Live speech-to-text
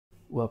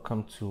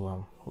Welcome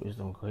to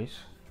Wisdom Grace.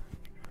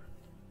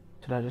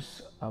 Today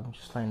I'm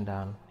just lying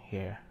down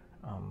here,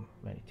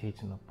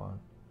 meditating upon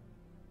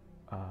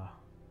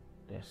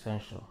the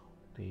essential,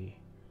 the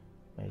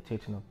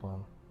meditating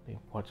upon the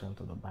importance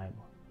of the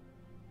Bible.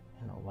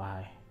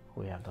 Why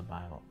we have the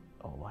Bible,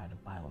 or why the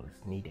Bible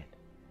is needed.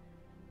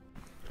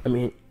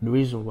 The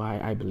reason why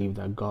I believe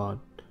that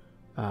God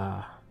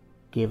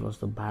gave us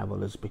the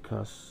Bible is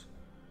because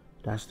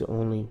that's the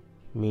only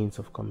means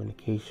of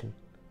communication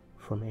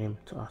from Him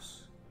to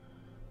us.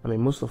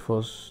 Most of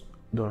us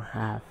don't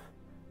have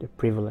the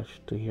privilege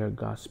to hear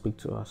God speak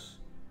to us,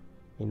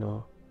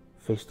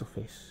 face to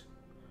face.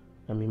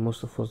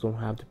 Most of us don't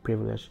have the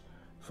privilege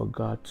for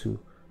God to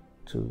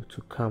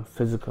come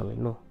physically,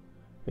 no,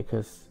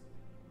 because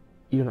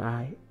you and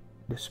I,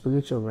 the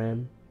spiritual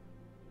realm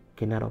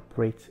cannot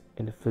operate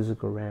in the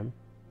physical realm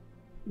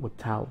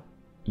without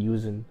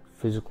using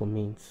physical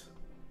means.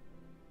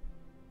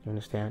 You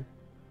understand?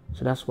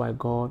 So that's why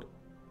God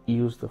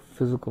used the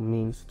physical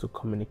means to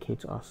communicate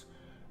to us.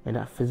 And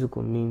that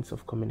physical means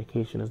of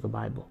communication is the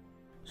Bible.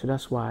 So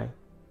that's why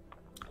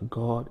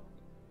God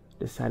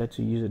decided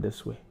to use it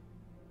this way.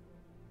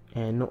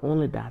 And not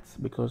only that,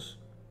 because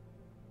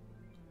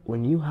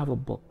when you have a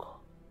book,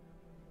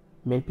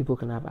 many people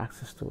can have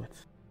access to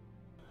it.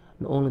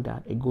 Not only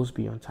that, it goes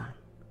beyond time.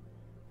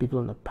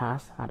 People in the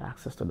past had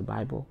access to the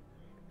Bible.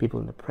 People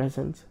in the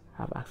present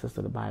have access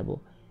to the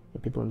Bible.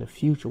 And people in the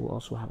future will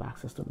also have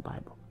access to the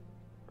Bible.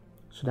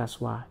 So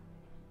that's why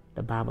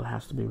the Bible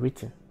has to be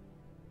written.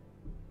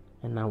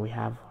 And now we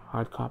have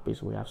hard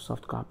copies, we have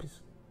soft copies.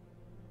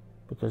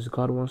 Because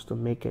God wants to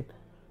make it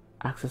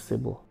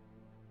accessible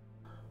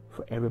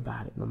for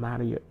everybody, no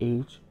matter your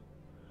age,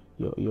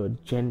 your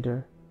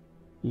gender,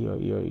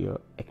 your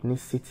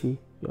ethnicity,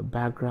 your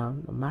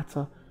background, no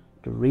matter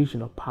the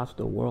region or part of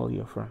the world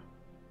you're from.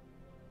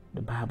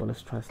 The Bible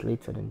is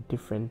translated in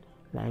different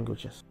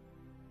languages.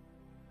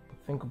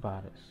 Think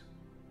about it.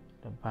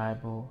 The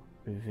Bible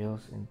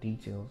reveals in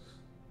details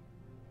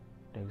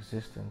the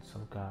existence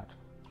of God.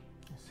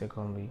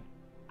 Secondly,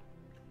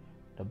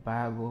 the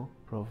Bible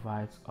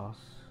provides us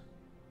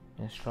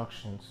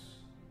instructions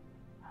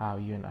how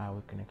you and I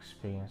can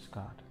experience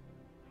God.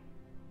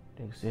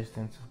 The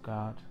existence of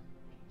God,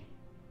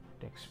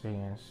 the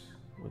experience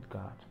with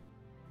God.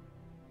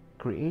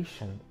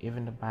 Creation,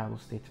 even the Bible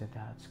stated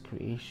that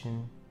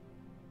creation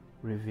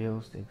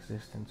reveals the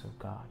existence of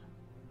God,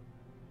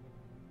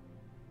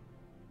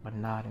 but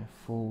not in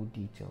full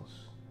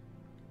details.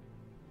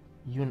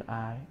 You and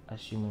I, as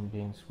human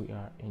beings, we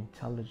are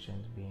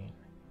intelligent beings.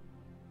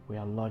 We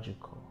are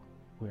logical.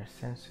 We are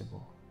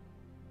sensible.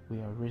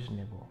 We are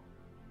reasonable.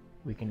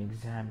 We can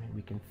examine.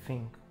 We can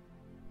think.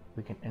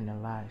 We can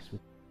analyze.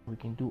 We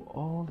can do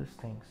all these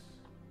things.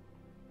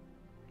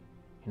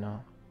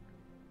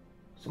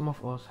 Some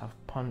of us have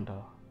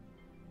pondered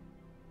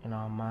in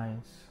our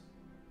minds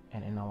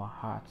and in our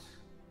hearts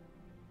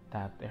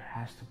that there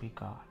has to be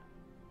God.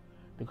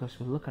 Because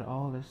we look at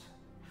all these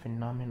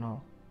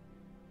phenomenal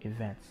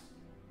events.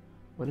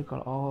 What do you call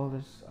all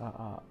this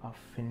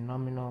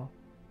phenomenal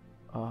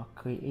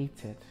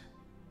created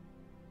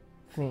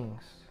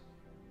things?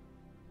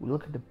 We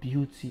look at the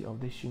beauty of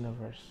this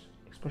universe,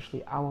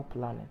 especially our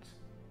planet,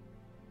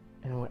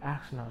 and we're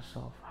asking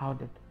ourselves, how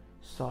did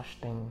such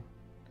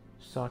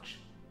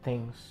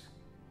things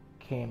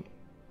came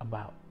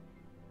about?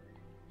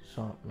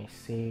 Some may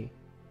say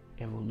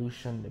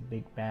evolution, the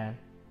Big Bang,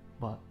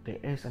 but there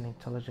is an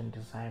intelligent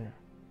designer.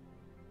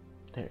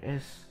 There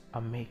is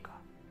a maker.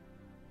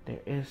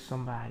 There is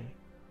somebody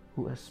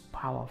who is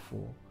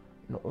powerful,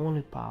 not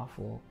only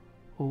powerful,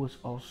 who is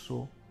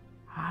also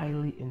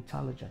highly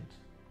intelligent.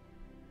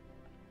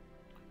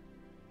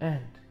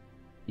 And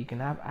you can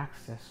have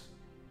access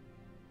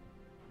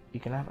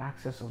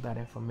of that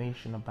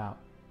information about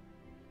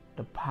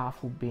the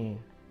powerful being,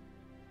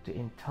 the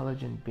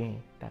intelligent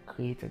being that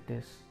created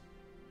this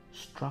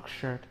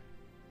structured,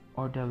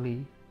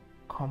 orderly,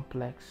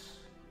 complex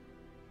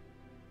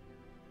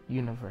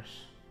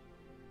universe.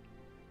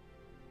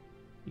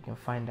 You can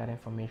find that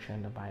information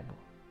in the Bible.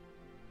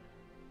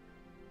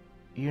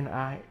 You and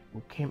I,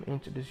 who came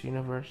into this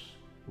universe,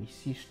 we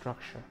see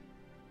structure.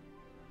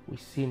 We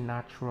see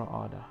natural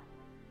order.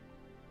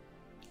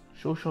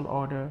 Social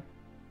order,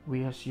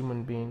 we as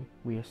human beings,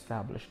 we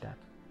establish that.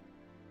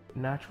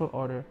 Natural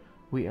order,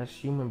 we as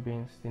human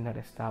beings did not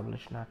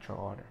establish natural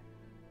order.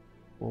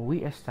 Well,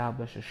 we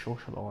established a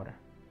social order.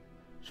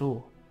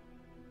 So,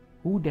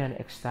 who then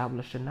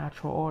established the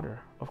natural order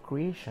of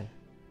creation?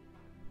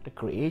 The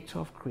creator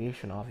of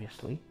creation,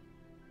 obviously.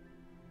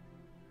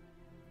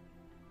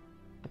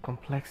 The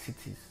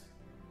complexities,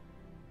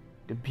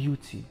 the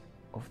beauty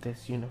of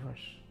this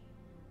universe,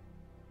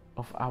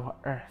 of our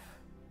earth.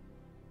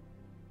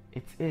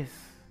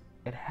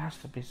 It has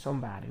to be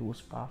somebody who is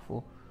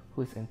powerful,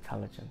 who is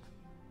intelligent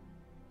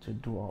to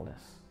do all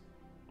this.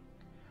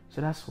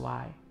 So that's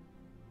why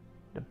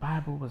the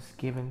Bible was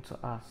given to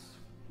us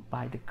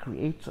by the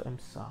Creator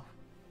Himself,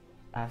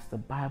 as the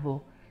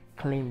Bible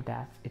claimed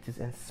that it is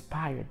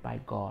inspired by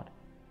God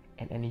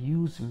and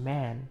use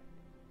man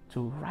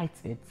to write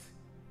it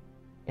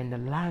in the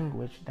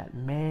language that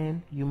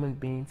human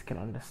beings can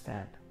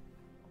understand.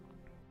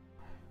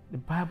 The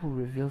Bible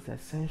reveals the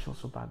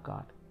essentials about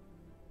God,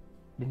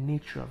 the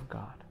nature of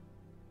God,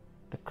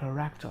 the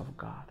character of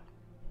God,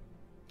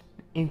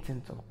 the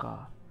intent of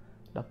God,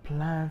 the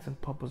plans and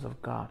purpose of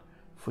God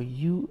for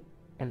you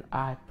and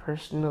I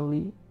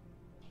personally,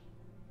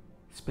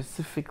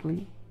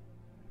 specifically,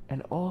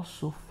 and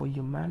also for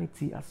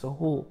humanity as a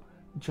whole,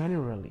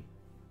 generally.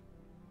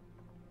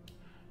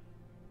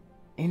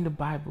 In the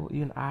Bible,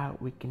 you and I,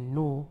 we can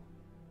know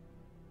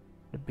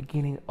the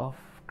beginning of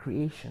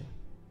creation.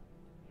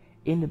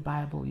 In the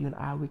Bible, you and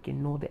I, we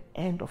can know the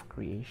end of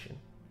creation.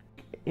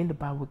 In the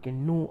Bible, we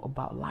can know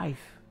about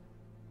life,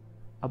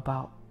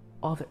 about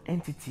other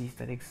entities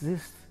that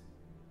exist.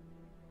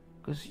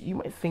 Because you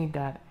might think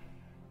that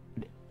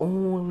the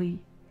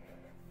only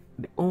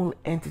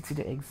entity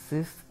that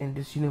exists in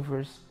this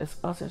universe is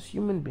us as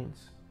human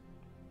beings.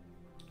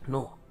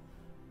 No,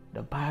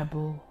 the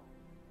Bible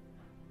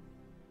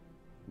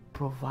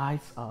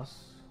provides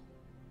us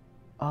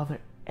other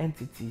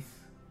entities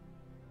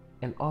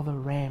and other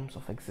realms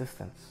of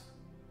existence,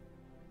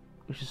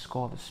 which is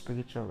called the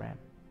spiritual realm.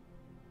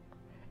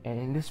 And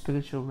in this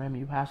spiritual realm,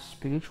 you have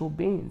spiritual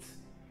beings,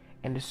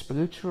 and the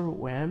spiritual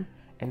realm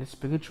and the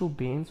spiritual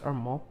beings are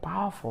more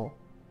powerful,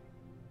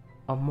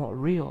 are more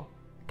real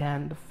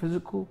than the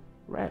physical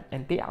realm,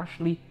 and they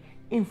actually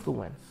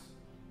influence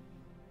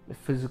the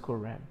physical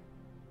realm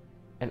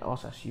and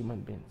us as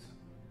human beings.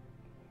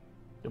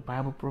 The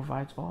Bible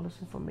provides all this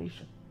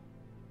information.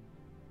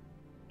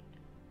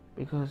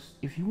 Because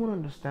if you want to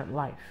understand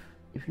life,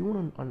 if you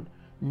want to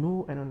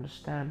know and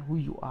understand who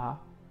you are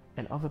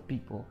and other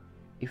people,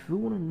 if you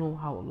want to know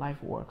how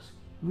life works,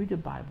 read the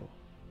Bible.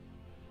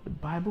 The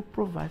Bible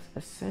provides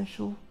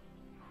essential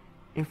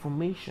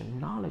information,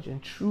 knowledge,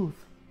 and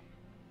truth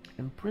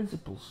and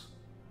principles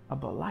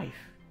about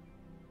life,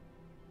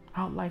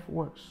 how life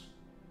works,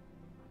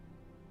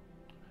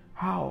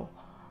 how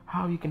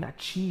you can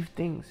achieve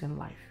things in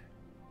life.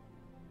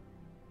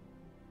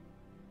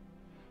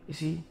 You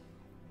see,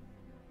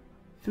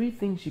 3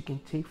 things you can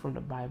take from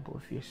the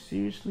Bible if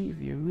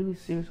you're really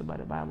serious about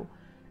the Bible,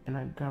 and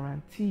I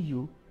guarantee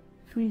you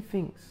 3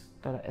 things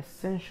that are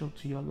essential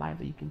to your life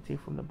that you can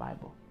take from the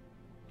Bible.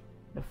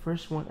 The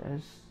first one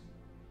is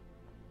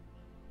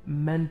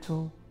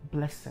mental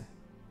blessing.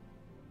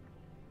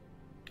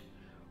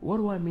 What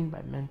do I mean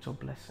by mental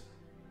blessing?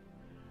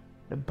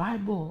 The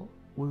Bible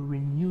will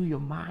renew your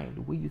mind,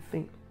 the way you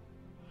think.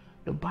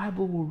 The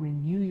Bible will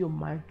renew your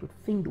mind to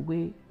think the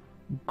way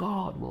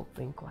God will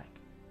think like.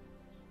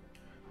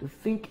 To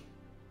think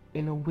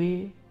in a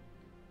way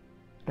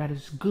that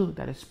is good,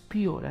 that is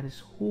pure, that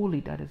is holy,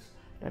 that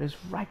is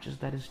righteous,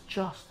 that is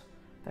just,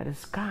 that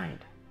is kind.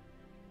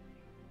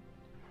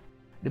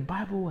 The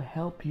Bible will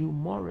help you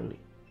morally.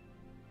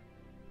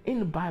 In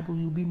the Bible,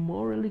 you'll be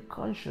morally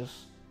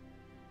conscious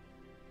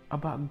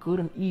about good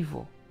and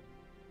evil.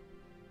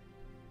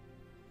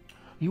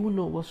 You will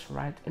know what's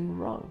right and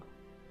wrong.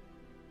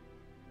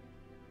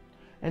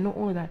 And not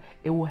only that,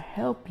 it will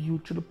help you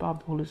through the power of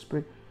the Holy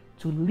Spirit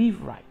to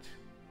live right.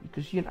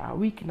 Because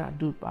we cannot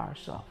do it by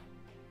ourselves.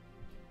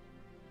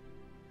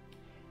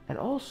 And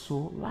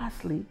also,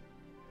 lastly,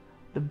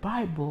 the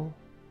Bible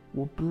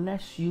will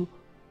bless you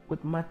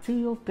with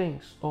material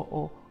things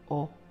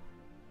or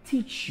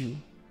teach you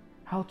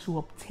how to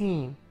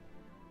obtain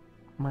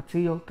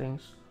material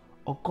things,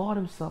 or God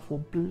Himself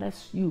will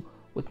bless you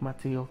with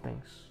material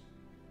things.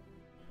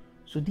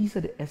 So these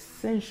are the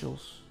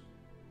essentials,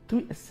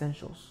 3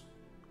 essentials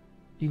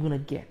you're going to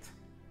get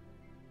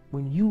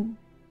when you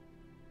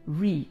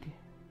read,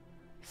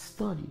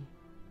 study,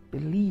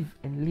 believe,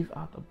 and live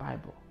out the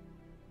Bible.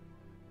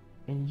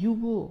 And you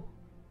will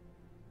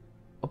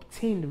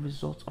obtain the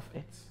results of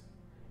it.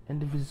 And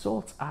the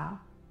results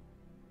are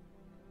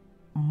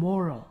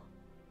moral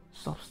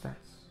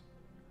substance,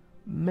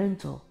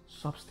 mental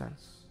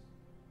substance,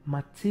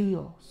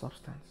 material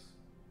substance.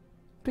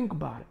 Think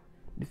about it.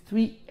 The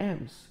 3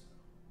 M's: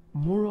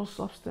 moral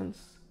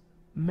substance,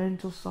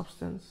 mental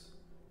substance,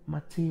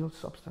 material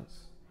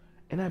substance.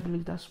 And I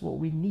believe that's what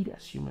we need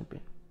as human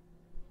beings.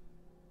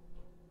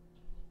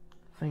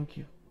 Thank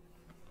you.